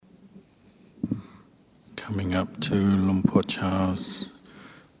coming up to Luang Por Chah's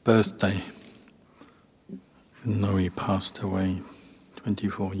birthday, even though he passed away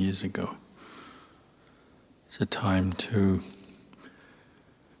 24 years ago. It's a time to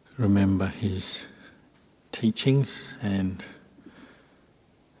remember his teachings and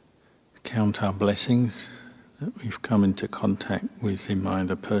count our blessings that we've come into contact with him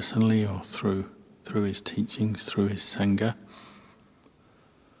either personally or through his teachings, through his Sangha.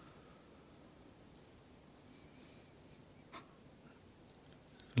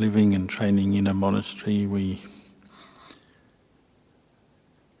 Living and training in a monastery, we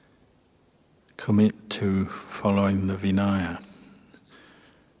commit to following the Vinaya,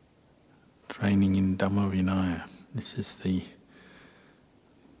 training in Dhamma-Vinaya. This is the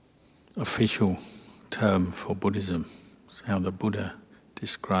official term for Buddhism. It's how the Buddha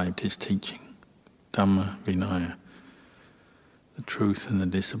described his teaching, Dhamma-Vinaya, the truth and the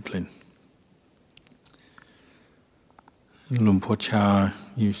discipline. Luang Por Chah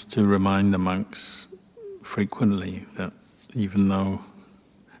used to remind the monks frequently that even though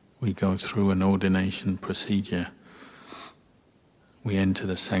we go through an ordination procedure, we enter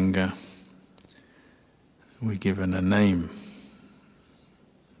the Sangha, we're given a name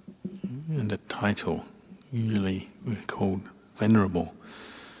and a title. Usually we're called Venerable.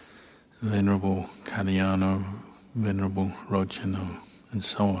 Venerable Kalyano, Venerable Rojano, and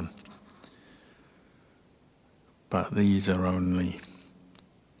so on. But these are only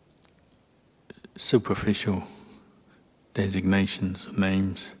superficial designations,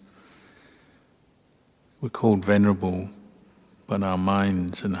 names. We're called venerable, but our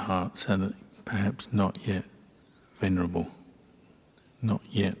minds and hearts are perhaps not yet venerable, not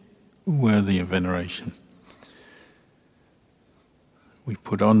yet worthy of veneration. We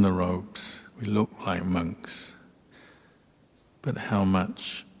put on the robes, we look like monks, but how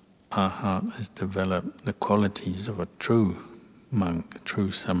much our heart has developed the qualities of a true monk, a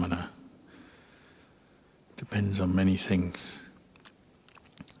true samana, depends on many things.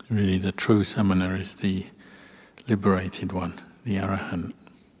 Really, the true samana is the liberated one, the arahant.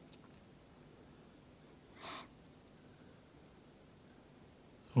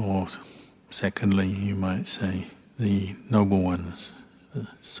 Or, secondly, you might say, the noble ones, the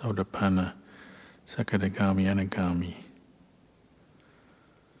Sotapanna, Sakadagami, Anagami.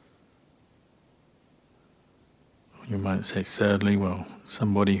 You might say, thirdly, well,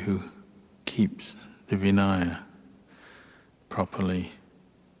 somebody who keeps the Vinaya properly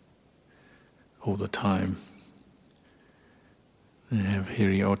all the time. They have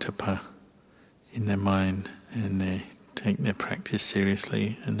Hiriotapa in their mind and they take their practice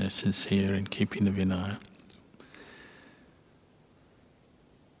seriously and they're sincere in keeping the Vinaya.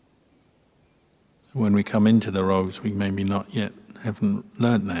 When we come into the robes, we maybe not yet haven't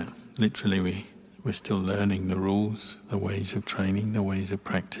learned that. Literally, we're still learning the rules, the ways of training, the ways of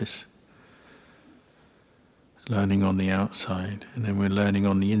practice. Learning on the outside, and then we're learning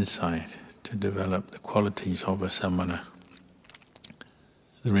on the inside to develop the qualities of a samana.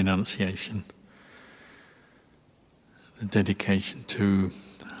 The renunciation, the dedication to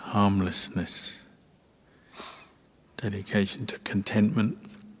harmlessness, dedication to contentment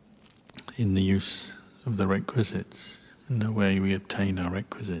in the use of the requisites, in the way we obtain our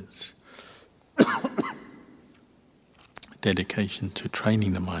requisites. Dedication to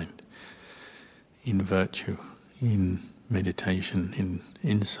training the mind in virtue, in meditation, in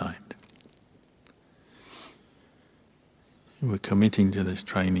insight. We're committing to this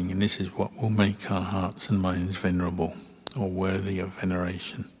training, and this is what will make our hearts and minds venerable or worthy of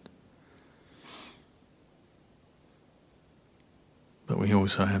veneration. But we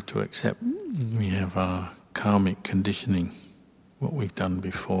also have to accept we have our karmic conditioning, what we've done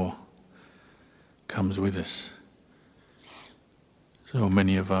before comes with us. So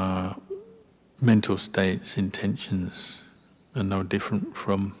many of our mental states, intentions are no different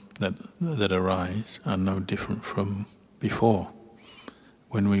from that arise, are no different from before,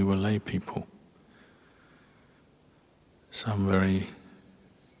 when we were lay people. Some very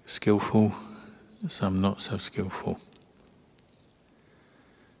skillful, some not so skillful.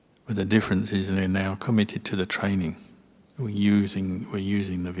 But the difference is they're now committed to the training. We're using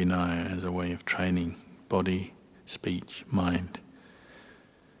the Vinaya as a way of training body, speech, mind,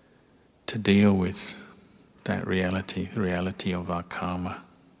 to deal with that reality, the reality of our karma,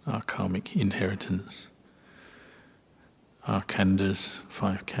 our karmic inheritance, our khandhas,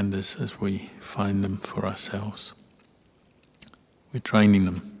 5 khandhas as we find them for ourselves. We're training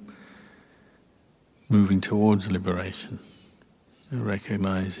them, moving towards liberation,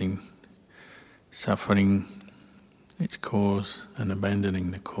 recognizing suffering its cause and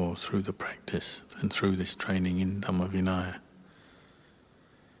abandoning the cause through the practice and through this training in Dhamma-Vinaya.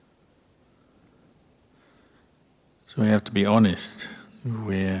 So we have to be honest.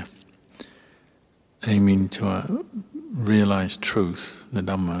 We're aiming to realize truth, the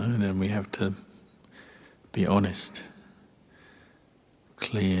Dhamma, and then we have to be honest,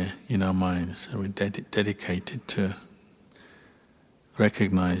 clear in our minds. So we're dedicated to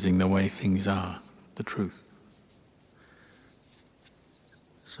recognizing the way things are, the truth.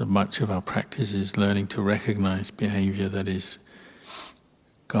 So much of our practice is learning to recognize behavior that is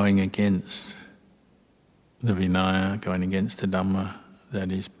going against the Vinaya, going against the Dhamma,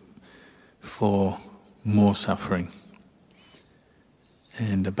 that is for more suffering,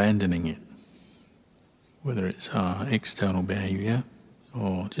 and abandoning it, whether it's our external behavior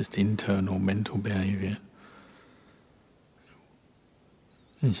or just internal mental behavior.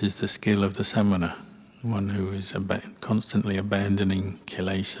 This is the skill of the samana, one who is constantly abandoning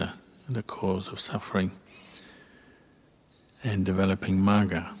kilesa, the cause of suffering, and developing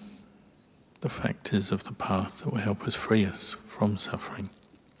magga, the factors of the path that will help us free us from suffering.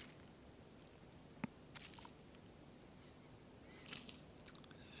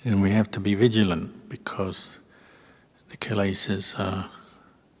 And we have to be vigilant because the kilesas are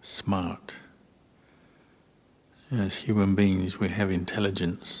smart. As human beings we have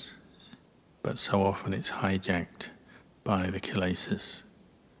intelligence, but so often it's hijacked by the kilesas,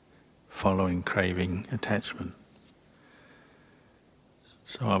 following, craving, attachment.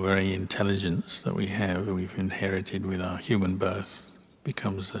 So our very intelligence that we've inherited with our human birth,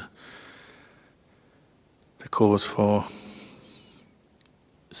 becomes the cause for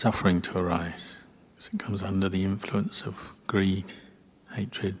suffering to arise, because it comes under the influence of greed,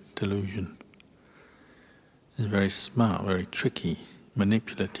 hatred, delusion. It's very smart, very tricky,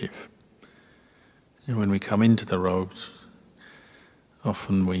 manipulative. And when we come into the robes,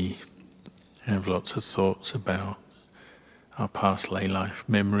 often we have lots of thoughts about our past lay life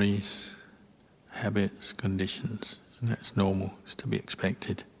memories, habits, conditions, and that's normal, it's to be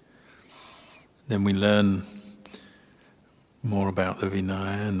expected. Then we learn more about the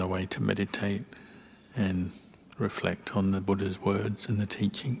Vinaya and the way to meditate and reflect on the Buddha's words and the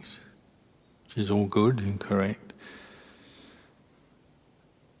teachings, which is all good and correct.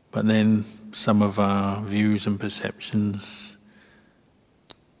 But then some of our views and perceptions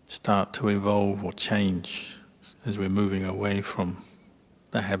start to evolve or change as we're moving away from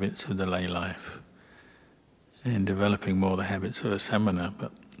the habits of the lay life and developing more the habits of a samana.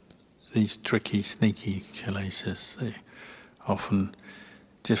 But these tricky, sneaky kilesas, they often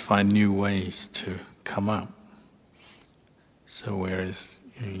just find new ways to come up. So whereas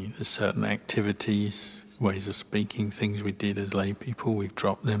there's certain activities, ways of speaking, things we did as lay people, we've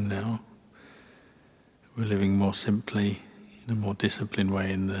dropped them now. We're living more simply, in a more disciplined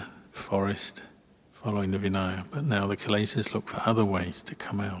way in the forest, following the Vinaya. But now the kilesas look for other ways to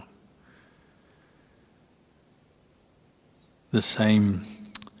come out. The same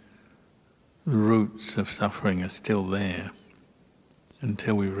roots of suffering are still there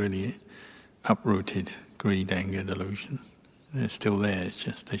until we've really uprooted greed, anger, delusion. They're still there, it's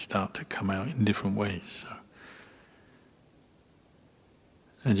just they start to come out in different ways. So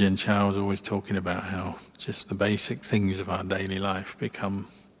Ajahn Chah was always talking about how just the basic things of our daily life become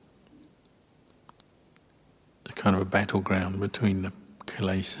a kind of a battleground between the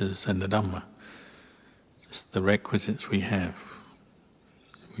kilesas and the Dhamma. Just the requisites we have.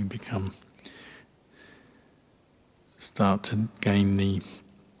 We start to gain the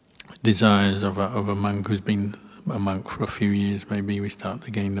desires of a monk who's been a monk for a few years. Maybe we start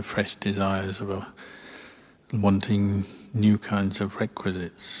to gain the fresh desires of wanting new kinds of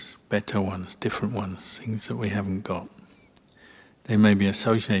requisites, better ones, different ones, things that we haven't got. They may be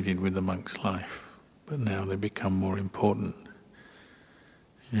associated with the monk's life, but now they become more important.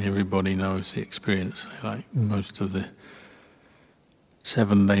 Everybody knows the experience, like most of the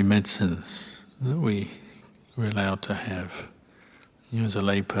 7-day medicines that we're allowed to have. As a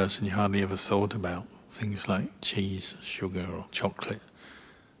lay person, you hardly ever thought about things like cheese, sugar or chocolate.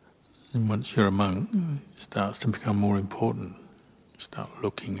 And once you're a monk, it starts to become more important. You start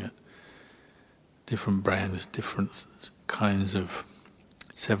looking at different brands, different kinds of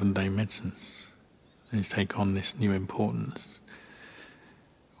 7-day medicines. They take on this new importance.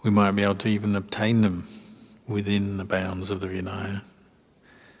 We might be able to even obtain them within the bounds of the Vinaya,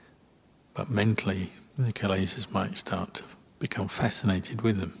 but mentally the kilesas might start to become fascinated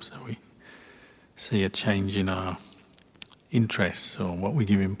with them. So we see a change in our interests or what we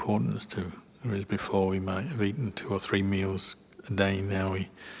give importance to. Whereas before we might have eaten 2 or 3 meals a day, now we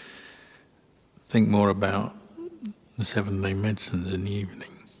think more about the 7-day medicines in the evening,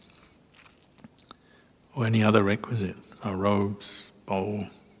 or any other requisite, our robes, bowl,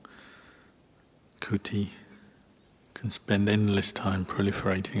 kuti, can spend endless time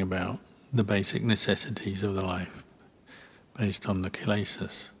proliferating about the basic necessities of the life based on the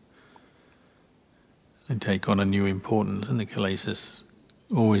kilesas. They take on a new importance, and the kilesas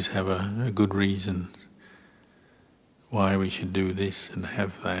always have a good reason why we should do this and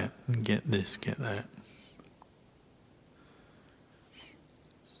have that and get this, get that.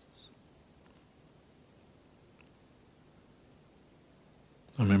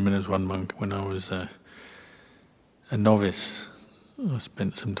 I remember there was one monk when I was a novice. I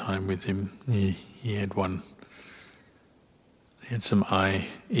spent some time with him. He had some eye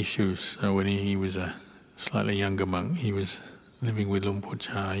issues. So when he was a slightly younger monk, he was living with Luang Por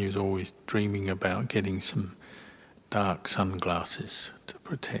Chah. He was always dreaming about getting some dark sunglasses to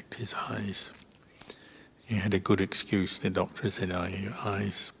protect his eyes. He had a good excuse. The doctor said, your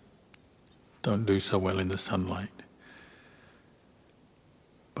eyes don't do so well in the sunlight.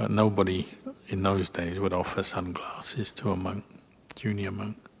 But nobody in those days would offer sunglasses to a monk, junior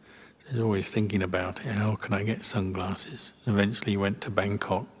monk. He was always thinking about it, how can I get sunglasses? Eventually he went to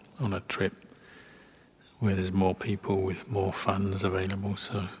Bangkok on a trip where there's more people with more funds available,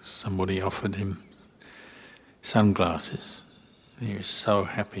 so somebody offered him sunglasses. He was so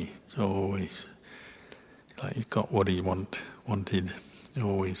happy, so always, like he got what he wanted,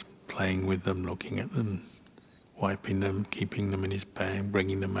 always playing with them, looking at them, wiping them, keeping them in his bag,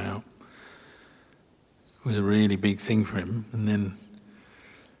 bringing them out. It was a really big thing for him. And then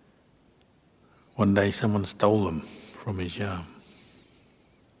one day someone stole them from his yam.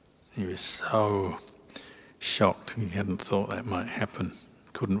 He was so shocked. He hadn't thought that might happen.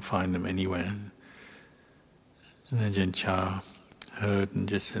 Couldn't find them anywhere. And Ajahn Chah heard and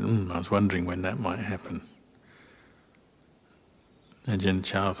just said, I was wondering when that might happen. Ajahn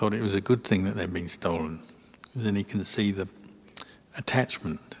Chah thought it was a good thing that they'd been stolen. Then he can see the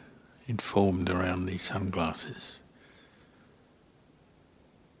attachment it formed around these sunglasses.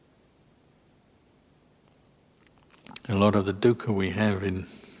 A lot of the dukkha we have,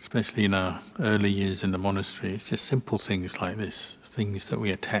 especially in our early years in the monastery, it's just simple things like this, things that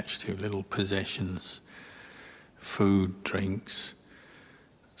we attach to, little possessions, food, drinks,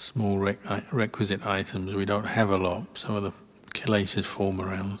 small requisite items. We don't have a lot, so the kilesas form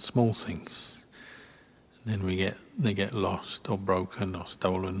around small things. Then they get lost or broken or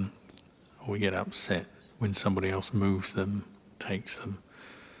stolen, or we get upset when somebody else moves them, takes them.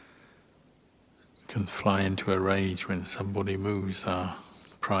 We can fly into a rage when somebody moves our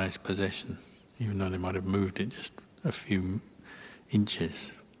prized possession, even though they might have moved it just a few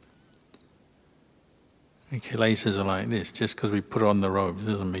inches. And kilesas are like this. Just because we put on the robes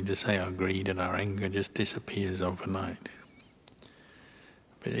doesn't mean to say our greed and our anger just disappears overnight.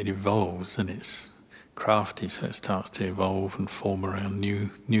 But it evolves, and it's crafty, so it starts to evolve and form around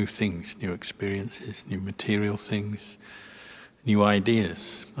new things, new experiences, new material things, new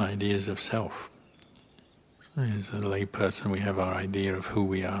ideas of self. So as a lay person, we have our idea of who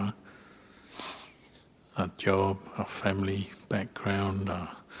we are, our job, our family background,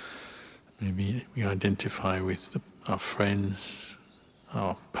 maybe we identify with our friends,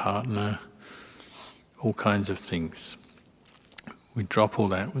 our partner, all kinds of things. We drop all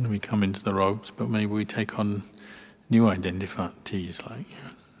that when we come into the robes, but maybe we take on new identities, like,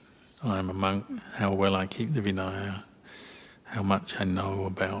 I'm a monk, how well I keep the Vinaya, how much I know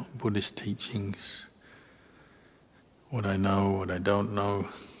about Buddhist teachings, what I know, what I don't know.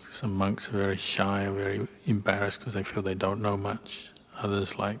 Some monks are very shy, are very embarrassed because they feel they don't know much.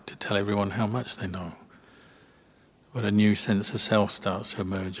 Others like to tell everyone how much they know. But a new sense of self starts to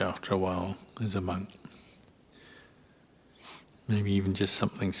emerge after a while as a monk. Maybe even just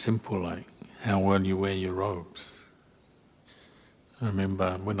something simple like how well you wear your robes. I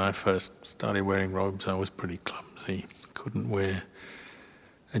remember when I first started wearing robes, I was pretty clumsy. Couldn't wear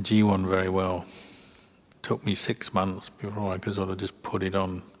a jiwan very well. It took me 6 months before I could sort of just put it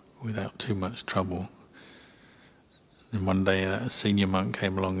on without too much trouble. And one day a senior monk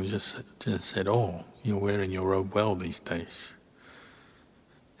came along and just said, you're wearing your robe well these days.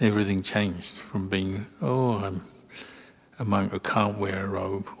 Everything changed from being, I'm a monk who can't wear a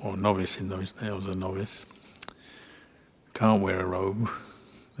robe, or a novice in those days, I was a novice, can't wear a robe.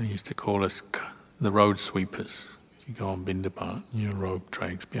 They used to call us the road sweepers. You go on Bindabat, your robe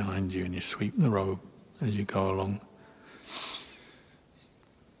drags behind you and you sweep the robe as you go along.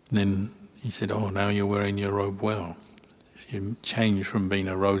 Then he said, now you're wearing your robe well. You change from being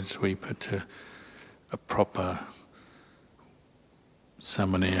a road sweeper to a proper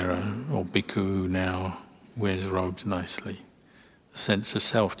samanera or bhikkhu now wears robes nicely. The sense of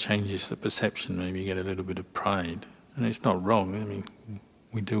self changes the perception. Maybe you get a little bit of pride. And it's not wrong. I mean,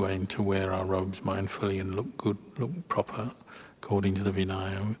 we do aim to wear our robes mindfully and look good, look proper, according to the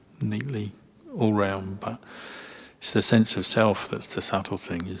Vinaya, neatly all round. But it's the sense of self that's the subtle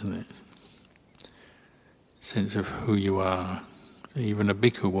thing, isn't it? Sense of who you are. Even a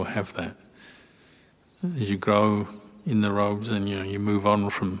bhikkhu will have that. As you grow in the robes, and you move on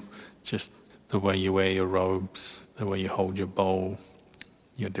from just the way you wear your robes, the way you hold your bowl,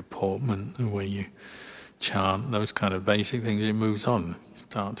 your deportment, the way you chant, those kind of basic things, it moves on. You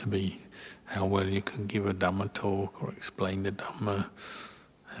start to be how well you can give a Dhamma talk or explain the Dhamma,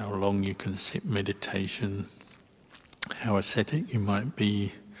 how long you can sit meditation, how ascetic you might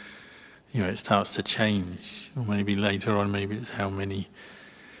be. It starts to change. Or maybe later on, maybe it's how many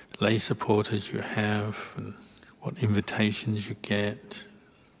lay supporters you have and what invitations you get,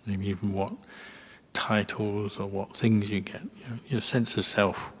 maybe even what titles or what things you get. Your sense of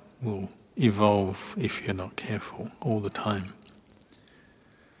self will evolve if you're not careful all the time.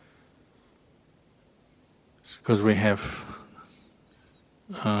 It's because we have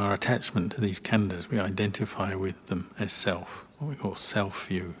our attachment to these khandhas, we identify with them as self, what we call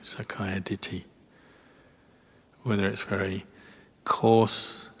self-view, sakkaya ditthi. Whether it's very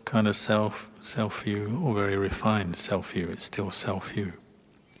coarse kind of self-view or very refined self-view, it's still self-view.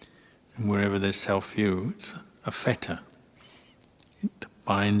 And wherever there's self-view, it's a fetter. It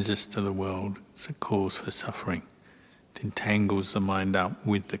binds us to the world, it's a cause for suffering. It entangles the mind up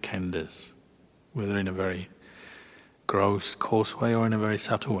with the khandhas, whether in a very gross, coarse way or in a very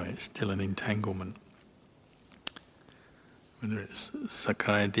subtle way, it's still an entanglement. Whether it's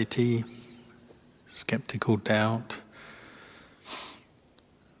sakkaya ditthi, skeptical doubt,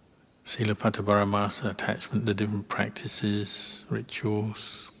 silapata paramasa, attachment to different practices,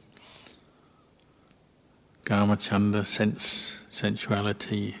 rituals, kamachanda,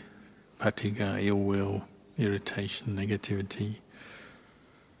 sensuality, patigha, ill will, irritation, negativity,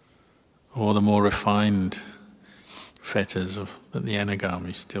 or the more refined fetters that the anagami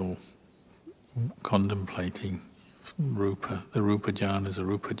is still contemplating, rupa, the rupa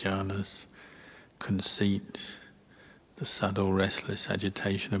jhanas, conceit, the subtle, restless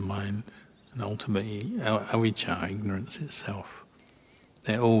agitation of mind, and ultimately avijja, ignorance itself.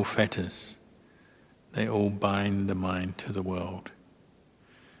 They're all fetters. They all bind the mind to the world.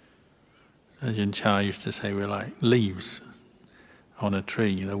 Ajahn used to say we're like leaves on a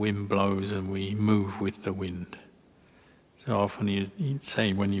tree. The wind blows and we move with the wind. So often you'd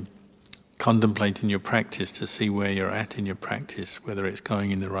say when you contemplate in your practice to see where you're at in your practice, whether it's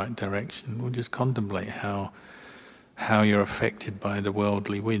going in the right direction, we'll just contemplate how you're affected by the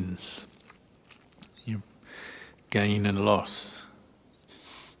worldly winds. You gain and loss,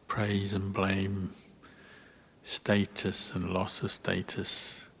 praise and blame, status and loss of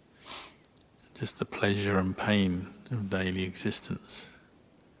status, just the pleasure and pain of daily existence.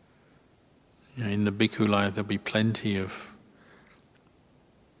 In the bhikkhu life there'll be plenty of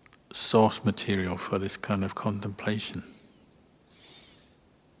source material for this kind of contemplation.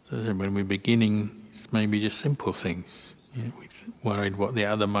 So when we're beginning, it's maybe just simple things. We're worried what the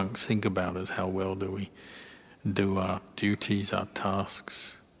other monks think about us, how well do we do our duties, our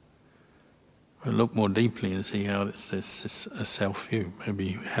tasks. We'll look more deeply and see how there's a self-view.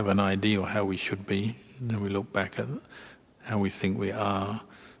 Maybe have an idea of how we should be, and then we look back at how we think we are.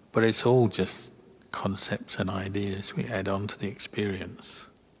 But it's all just concepts and ideas we add on to the experience.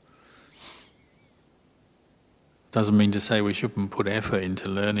 Doesn't mean to say we shouldn't put effort into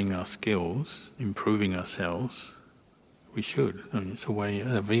learning our skills, improving ourselves. We should. It's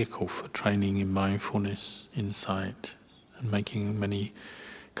a vehicle for training in mindfulness, insight, and making many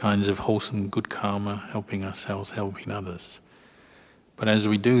kinds of wholesome good karma, helping ourselves, helping others. But as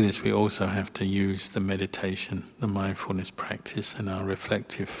we do this, we also have to use the meditation, the mindfulness practice, and our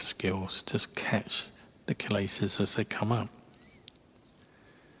reflective skills to catch the kilesas as they come up.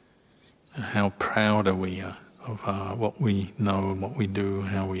 And how proud are we of what we know and what we do,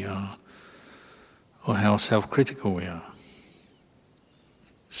 how we are, or how self-critical we are,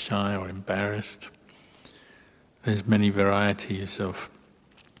 shy or embarrassed. There's many varieties of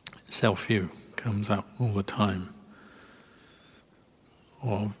self-view, comes up all the time,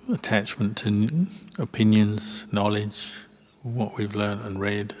 or attachment to opinions, knowledge, what we've learnt and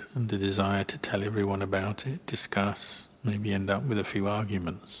read, and the desire to tell everyone about it, discuss, maybe end up with a few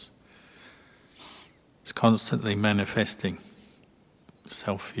arguments. It's constantly manifesting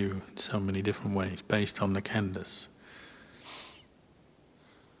self-view in so many different ways, based on the khandhas.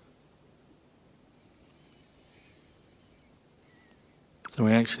 So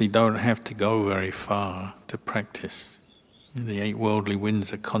we actually don't have to go very far to practice. The 8 worldly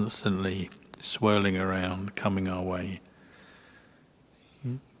winds are constantly swirling around, coming our way.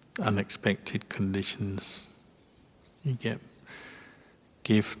 Unexpected conditions. You get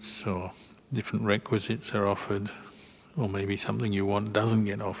gifts or different requisites are offered, or maybe something you want doesn't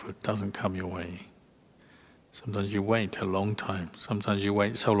get offered, doesn't come your way. Sometimes you wait a long time. Sometimes you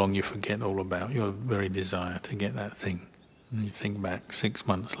wait so long you forget all about your very desire to get that thing. And you think back 6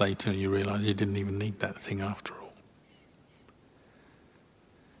 months later and you realise you didn't even need that thing after all.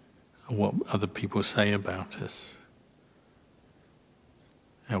 And what other people say about us.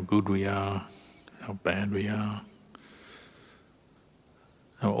 How good we are, how bad we are,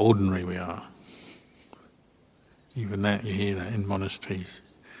 how ordinary we are. Even that, you hear that in monasteries.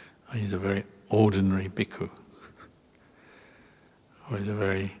 Oh, he's a very ordinary bhikkhu. Or he's a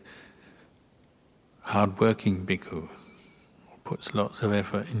very hard-working bhikkhu. Or puts lots of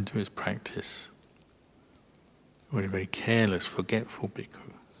effort into his practice. Or he's a very careless, forgetful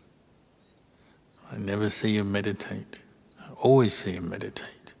bhikkhu. I never see him meditate. I always see him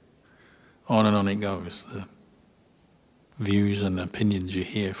meditate. On and on it goes. The views and opinions you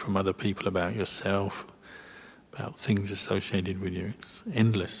hear from other people about yourself, about things associated with you, it's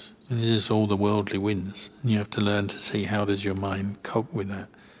endless. And this is all the worldly winds. And you have to learn to see how does your mind cope with that.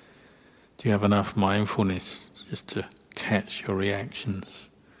 Do you have enough mindfulness just to catch your reactions?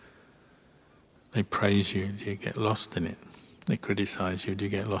 They praise you, do you get lost in it? They criticize you, do you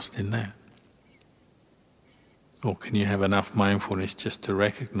get lost in that? Or can you have enough mindfulness just to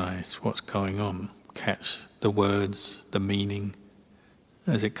recognize what's going on, catch the words, the meaning,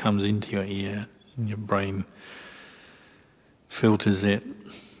 as it comes into your ear, and your brain filters it,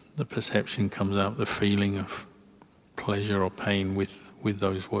 the perception comes up, the feeling of pleasure or pain with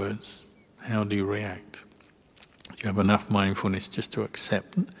those words. How do you react? Do you have enough mindfulness just to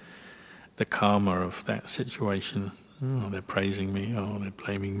accept the karma of that situation? Oh, they're praising me, oh, they're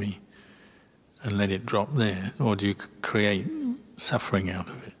blaming me. And let it drop there? Or do you create suffering out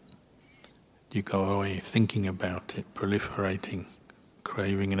of it? Do you go away thinking about it, proliferating,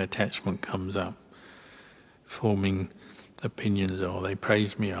 craving and attachment comes up, forming opinions, oh, they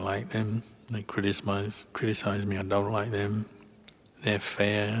praise me, I like them, they criticize me, I don't like them, they're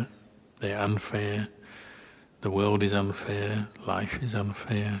fair, they're unfair, the world is unfair, life is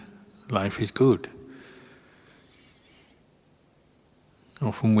unfair, life is good.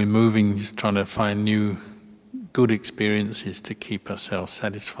 Often we're moving, just trying to find new good experiences to keep ourselves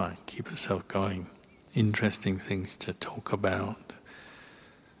satisfied, keep ourselves going. Interesting things to talk about,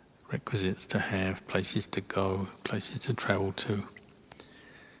 requisites to have, places to go, places to travel to.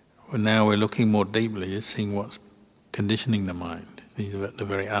 Well, now we're looking more deeply at seeing what's conditioning the mind. These are the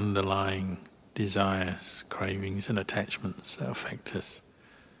very underlying desires, cravings and attachments that affect us.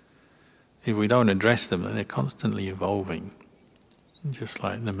 If we don't address them, then they're constantly evolving. Just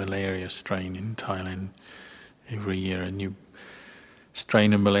like the malaria strain in Thailand, every year a new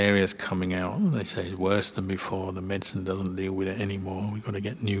strain of malaria is coming out. They say it's worse than before, the medicine doesn't deal with it anymore, we've got to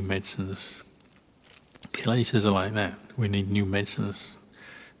get new medicines. Kilesas are like that. We need new medicines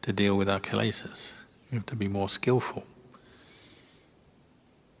to deal with our kilesas. We have to be more skillful.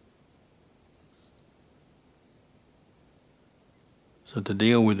 So to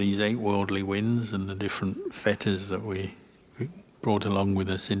deal with these 8 worldly winds and the different fetters that we brought along with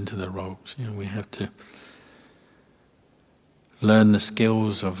us into the robes, we have to learn the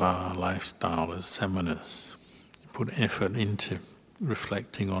skills of our lifestyle as samanas, put effort into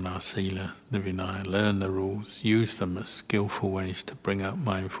reflecting on our sila, the Vinaya, learn the rules, use them as skillful ways to bring up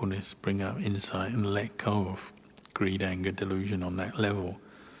mindfulness, bring up insight and let go of greed, anger, delusion on that level.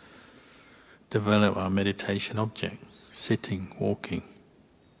 Develop our meditation object, sitting, walking,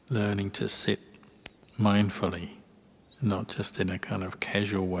 learning to sit mindfully, not just in a kind of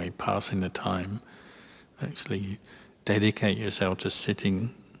casual way, passing the time. Actually dedicate yourself to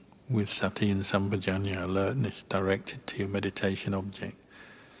sitting with sati and sampajanya, alertness directed to your meditation object.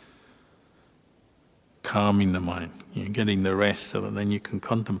 Calming the mind, getting the rest so that then you can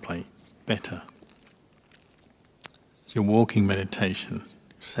contemplate better. It's your walking meditation.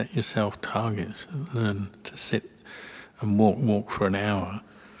 Set yourself targets, learn to sit and walk for an hour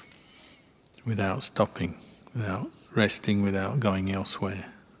without stopping, without resting, without going elsewhere.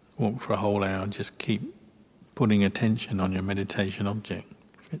 Walk for a whole hour, just keep putting attention on your meditation object.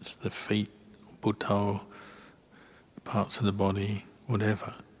 If it's the feet, buto, parts of the body,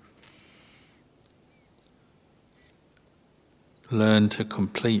 whatever. Learn to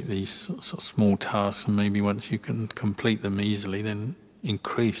complete these sort of small tasks, and maybe once you can complete them easily, then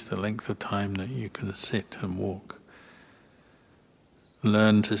increase the length of time that you can sit and walk.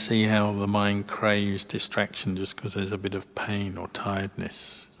 learn to see how the mind craves distraction just because there's a bit of pain or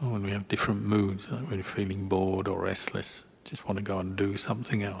tiredness, or when we have different moods, like when we're feeling bored or restless, just want to go and do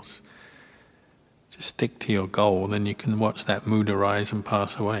something else. Just stick to your goal, then you can watch that mood arise and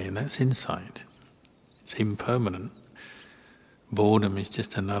pass away, and that's insight. It's impermanent. Boredom is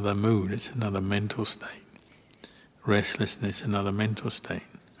just another mood, it's another mental state. Restlessness, another mental state.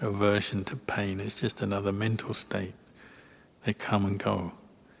 Aversion to pain is just another mental state. They come and go.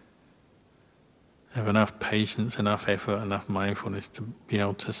 Have enough patience, enough effort, enough mindfulness to be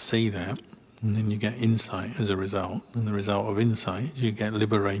able to see that, and then you get insight as a result. And the result of insight is you get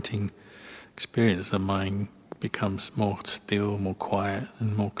liberating experience. The mind becomes more still, more quiet,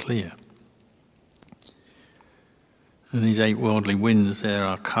 and more clear. And these 8 worldly winds, they're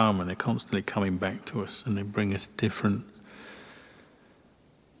our karma, they're constantly coming back to us, and they bring us different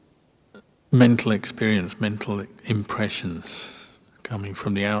mental experience, mental impressions, coming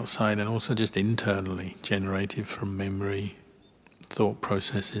from the outside and also just internally, generated from memory, thought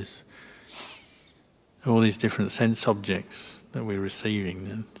processes. All these different sense objects that we're receiving,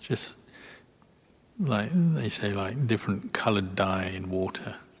 and just like they say, like different coloured dye in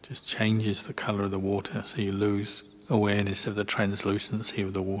water, just changes the colour of the water, so you lose awareness of the translucency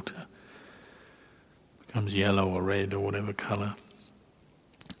of the water. It becomes yellow or red or whatever colour.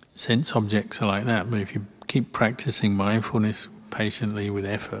 Sense objects are like that, but if you keep practicing mindfulness patiently with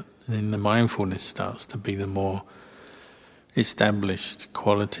effort, then the mindfulness starts to be the more established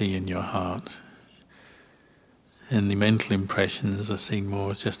quality in your heart. And the mental impressions are seen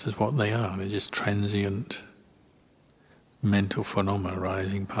more just as what they are. They're just transient mental phenomena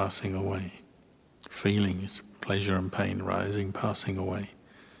rising, passing away. Feelings, pleasure and pain rising, passing away.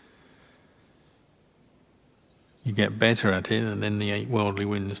 You get better at it, and then the 8 worldly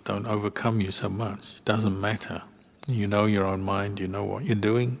winds don't overcome you so much. It doesn't matter. You know your own mind, you know what you're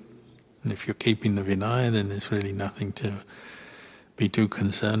doing, and if you're keeping the Vinaya, then there's really nothing to be too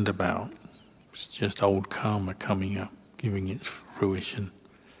concerned about. It's just old karma coming up, giving its fruition.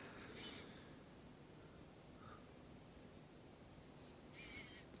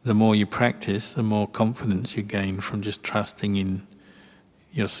 The more you practice, the more confidence you gain from just trusting in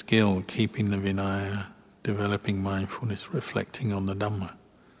your skill, keeping the Vinaya, developing mindfulness, reflecting on the Dhamma.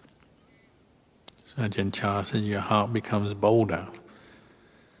 So Ajahn Chah says your heart becomes bolder.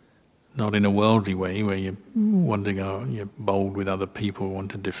 Not in a worldly way where you want to go, you're bold with other people,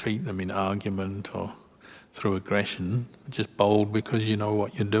 want to defeat them in argument or through aggression. Just bold because you know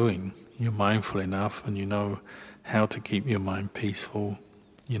what you're doing. You're mindful enough and you know how to keep your mind peaceful.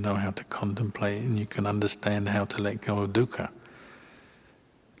 You know how to contemplate, and you can understand how to let go of dukkha.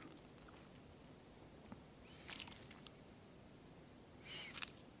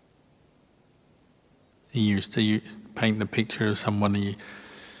 He used to paint the picture of someone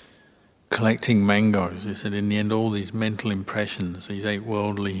collecting mangoes. He said, in the end, all these mental impressions, these 8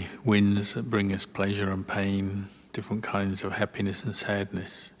 worldly winds that bring us pleasure and pain, different kinds of happiness and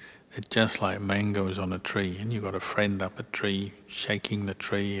sadness, they're just like mangoes on a tree. And you've got a friend up a tree, shaking the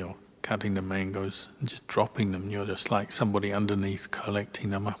tree or cutting the mangoes and just dropping them. You're just like somebody underneath collecting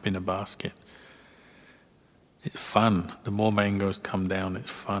them up in a basket. It's fun. The more mangoes come down, it's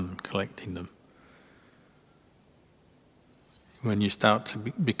fun collecting them. When you start to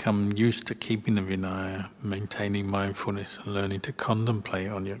become used to keeping the Vinaya, maintaining mindfulness and learning to contemplate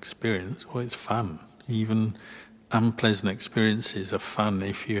on your experience, well, it's fun. Even unpleasant experiences are fun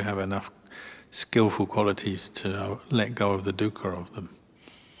if you have enough skillful qualities to let go of the dukkha of them.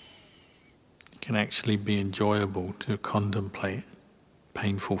 It can actually be enjoyable to contemplate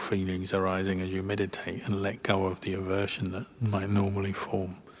painful feelings arising as you meditate and let go of the aversion that might normally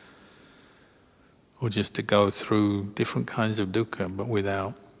form. Or just to go through different kinds of dukkha, but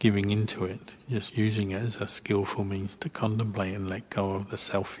without giving into it, just using it as a skillful means to contemplate and let go of the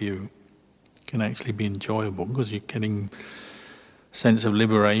self-view. It can actually be enjoyable because you're getting a sense of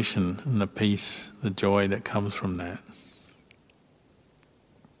liberation and the peace, the joy that comes from that.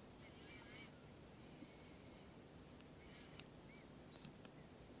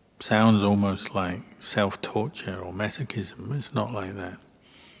 Sounds almost like self-torture or masochism. It's not like that.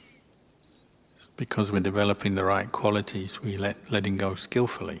 Because we're developing the right qualities, we letting go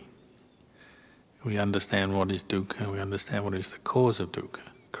skillfully. We understand what is dukkha, we understand what is the cause of dukkha,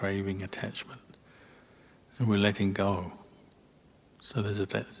 craving, attachment, and we're letting go. So there's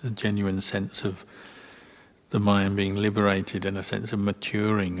a genuine sense of the mind being liberated and a sense of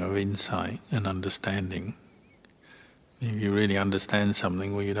maturing of insight and understanding. If you really understand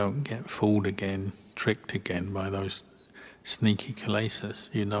something, well, you don't get fooled again, tricked again by those sneaky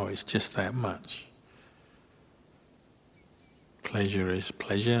kilesas. You know it's just that much. Pleasure is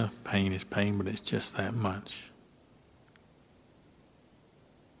pleasure, pain is pain, but it's just that much.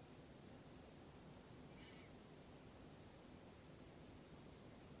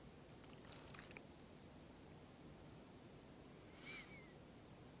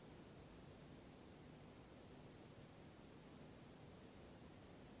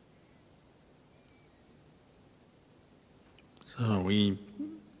 So we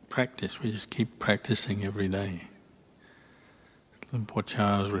practice, we just keep practicing every day.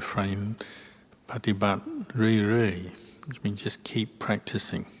 Rinpoche's refrain, Patibat Ri, which means just keep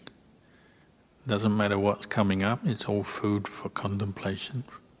practicing. Doesn't matter what's coming up, it's all food for contemplation.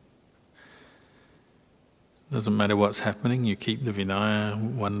 Doesn't matter what's happening, you keep the Vinaya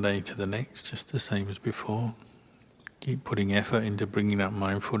one day to the next, just the same as before. Keep putting effort into bringing up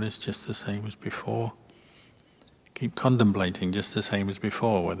mindfulness, just the same as before. Keep contemplating, just the same as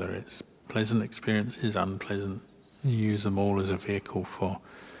before, whether it's pleasant experiences, unpleasant. You use them all as a vehicle for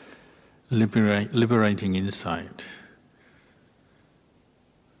liberating insight.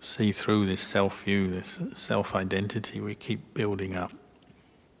 See through this self-view, this self-identity we keep building up.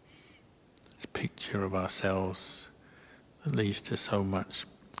 This picture of ourselves that leads to so much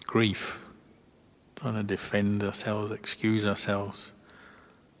grief, trying to defend ourselves, excuse ourselves.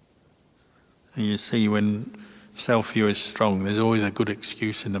 And you see when self-view is strong, there's always a good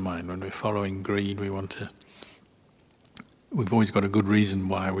excuse in the mind. When we're following greed, we've always got a good reason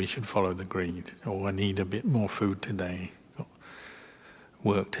why we should follow the greed. Or I need a bit more food today, got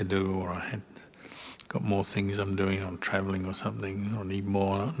work to do, or I had got more things I'm doing, I'm travelling or something, or I need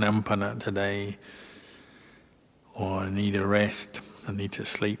more nampana today, or I need a rest, I need to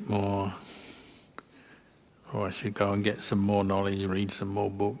sleep more, or I should go and get some more knowledge, read some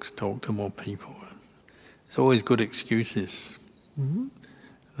more books, talk to more people. It's always good excuses. Mm-hmm.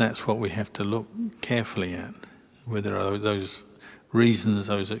 That's what we have to look carefully at. Whether those reasons,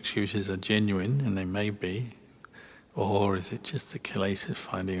 those excuses are genuine, and they may be, or is it just the kilesa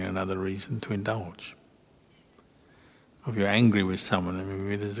finding another reason to indulge? Or if you're angry with someone, I mean,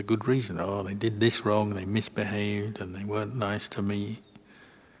 maybe there's a good reason. Oh, they did this wrong, they misbehaved, and they weren't nice to me.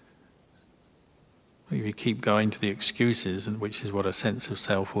 If you keep going to the excuses, which is what a sense of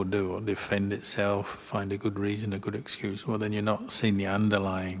self will do, or defend itself, find a good reason, a good excuse, well then you're not seeing the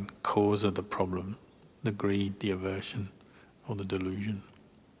underlying cause of the problem, the greed, the aversion, or the delusion.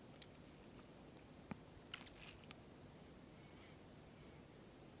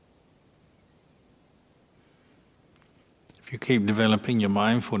 If you keep developing your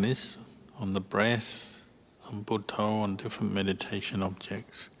mindfulness on the breath, on Buddha, on different meditation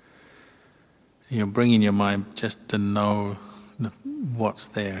objects, you're bringing your mind just to know what's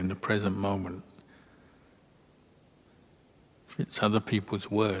there in the present moment. If it's other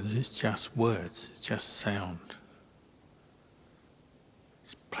people's words, it's just sound.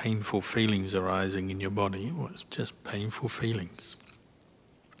 It's painful feelings arising in your body, well, it's just painful feelings.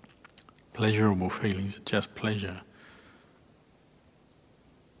 Pleasurable feelings, just pleasure.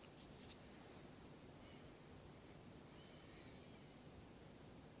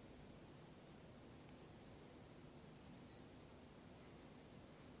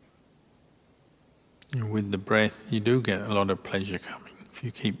 With the breath, you do get a lot of pleasure coming. If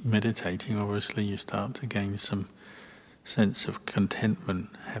you keep meditating, obviously you start to gain some sense of contentment,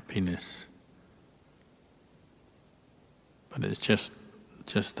 happiness. But it's just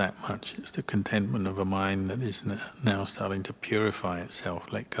that much. It's the contentment of a mind that is now starting to purify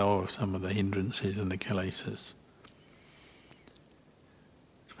itself, let go of some of the hindrances and the kilesas.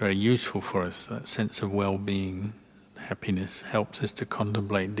 It's very useful for us, that sense of well-being. Happiness helps us to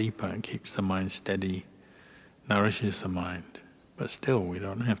contemplate deeper and keeps the mind steady, nourishes the mind. But still, we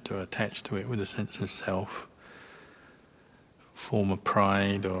don't have to attach to it with a sense of self, form a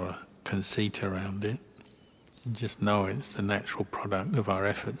pride or a conceit around it. You just know it's the natural product of our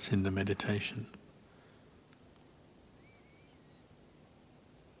efforts in the meditation.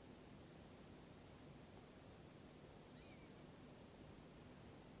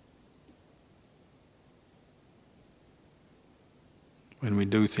 When we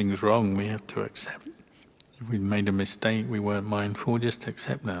do things wrong, we have to accept. If we made a mistake, we weren't mindful, just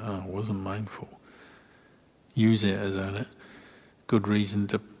accept that. Oh, I wasn't mindful. Use it as a good reason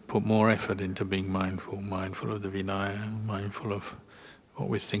to put more effort into being mindful of the Vinaya, mindful of what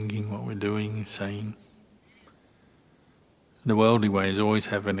we're thinking, what we're doing, saying. The worldly ways always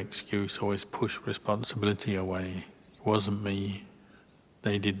have an excuse, always push responsibility away. It wasn't me.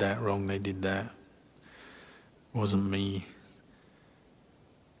 They did that wrong, they did that. It wasn't me.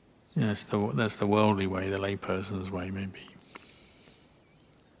 Yeah, that's the worldly way, the layperson's way maybe.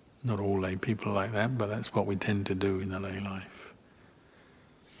 Not all lay people are like that, but that's what we tend to do in the lay life.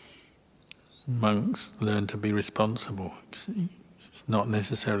 Monks learn to be responsible. It's not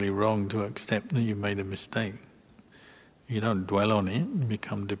necessarily wrong to accept that you made a mistake. You don't dwell on it and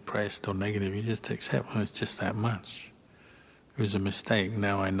become depressed or negative. You just accept, oh, it's just that much. It was a mistake,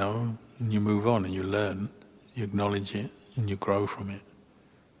 now I know. And you move on and you learn, you acknowledge it, and you grow from it.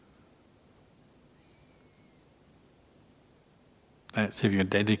 That's if you're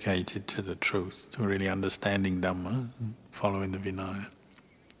dedicated to the truth, to really understanding Dhamma, and following the Vinaya.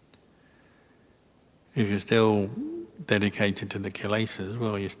 If you're still dedicated to the kilesas,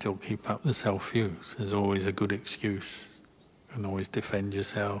 well, you still keep up the self-view. There's always a good excuse. You can always defend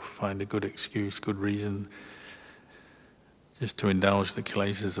yourself, find a good excuse, good reason, just to indulge the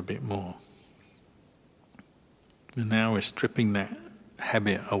kilesas a bit more. And now we're stripping that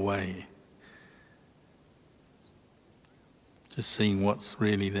habit away. Just seeing what's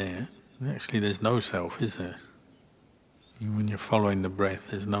really there. Actually, there's no self, is there? When you're following the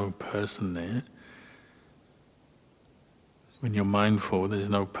breath, there's no person there. When you're mindful, there's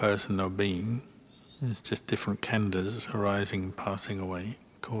no person, no being. There's just different khandhas arising, passing away,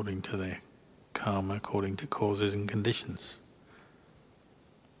 according to their karma, according to causes and conditions.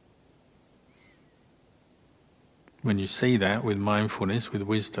 When you see that with mindfulness, with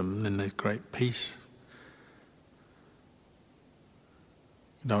wisdom, then there's great peace.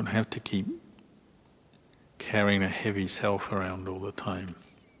 You don't have to keep carrying a heavy self around all the time,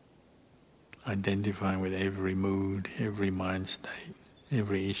 identifying with every mood, every mind state,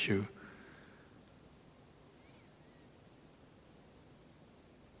 every issue.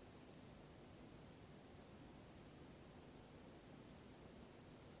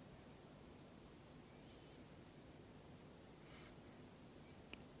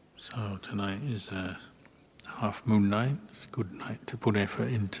 So tonight is a half moon night. It's a good night to put effort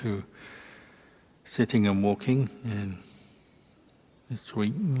into sitting and walking. And this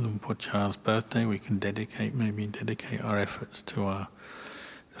week, Lumpur Cha's birthday, we can dedicate our efforts to the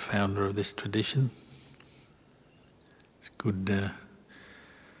founder of this tradition. It's good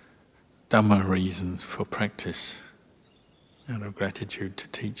Dhamma reasons for practice out of gratitude to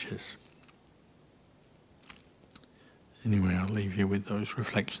teachers. Anyway, I'll leave you with those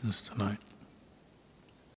reflections tonight.